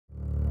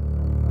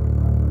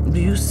Do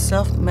you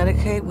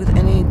self-medicate with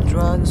any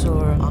drugs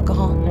or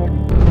alcohol?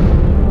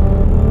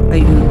 Are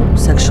you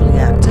sexually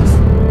active?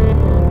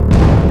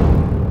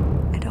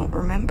 I don't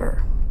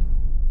remember.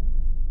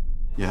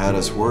 You had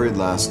us worried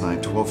last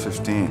night,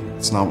 12:15.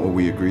 It's not what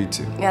we agreed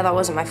to. Yeah, that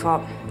wasn't my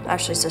fault.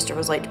 Ashley's sister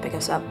was late to pick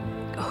us up.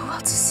 Who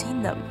else has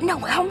seen them? No,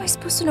 how am I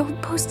supposed to know who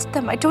posted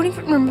them? I don't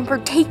even remember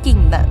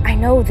taking them. I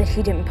know that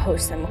he didn't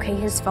post them, okay?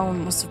 His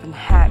phone must have been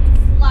hacked.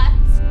 What?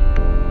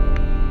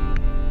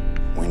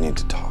 We need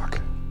to talk.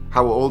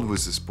 How old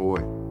was this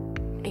boy?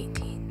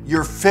 18.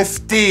 You're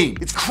 15.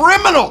 It's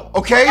criminal,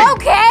 okay?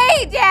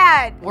 Okay,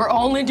 Dad! We're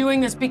only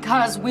doing this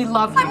because we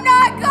love you. I'm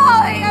not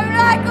going! I'm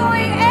not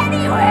going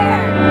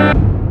anywhere!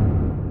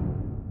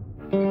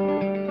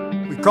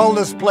 We call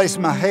this place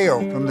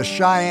Maheo from the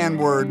Cheyenne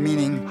word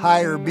meaning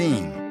higher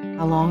being.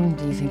 How long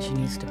do you think she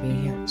needs to be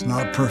here? It's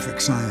not a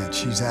perfect science.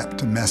 She's apt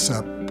to mess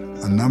up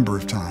a number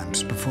of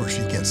times before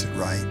she gets it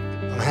right.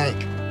 I'm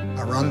Hank.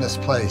 I run this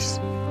place.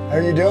 How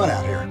are you doing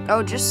out here?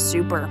 Oh, just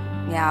super.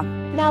 Yeah.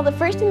 Now, the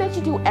first thing that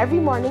you do every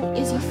morning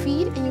is you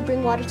feed and you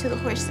bring water to the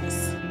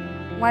horses.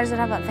 Why does it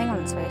have that thing on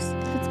its face?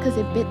 It's because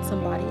it bit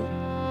somebody.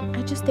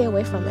 I just stay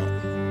away from it.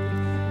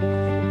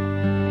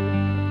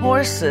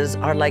 Horses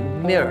are like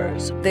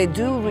mirrors. They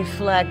do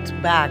reflect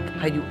back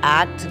how you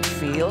act and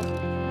feel.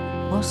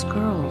 Most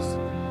girls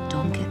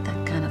don't get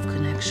that kind of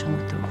connection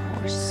with their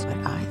horse, but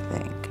I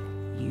think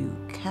you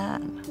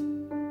can.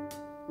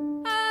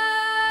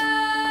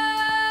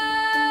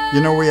 You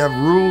know, we have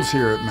rules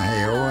here at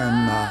Maheo,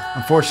 and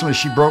unfortunately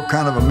she broke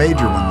kind of a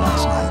major one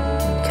last night.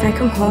 Can I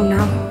come home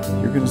now?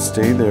 You're gonna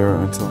stay there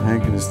until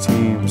Hank and his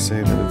team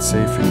say that it's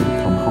safe for you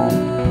to come home.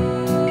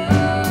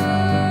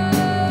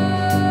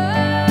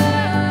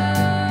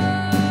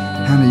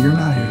 Hannah, you're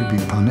not here to be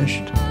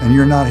punished, and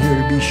you're not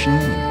here to be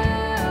shamed.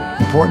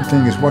 The important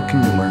thing is, what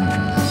can you learn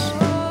from this?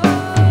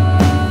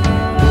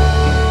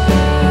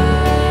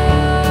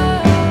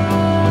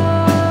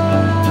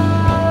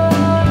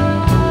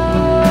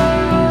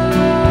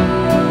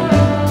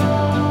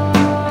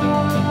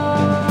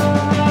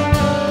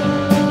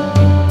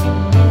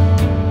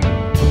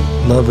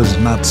 Love is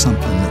not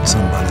something that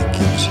somebody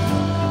gives you.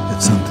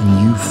 It's something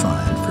you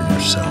find for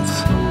yourself.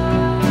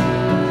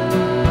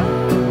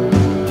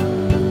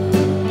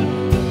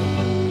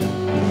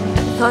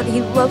 I thought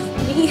he loved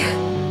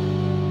me.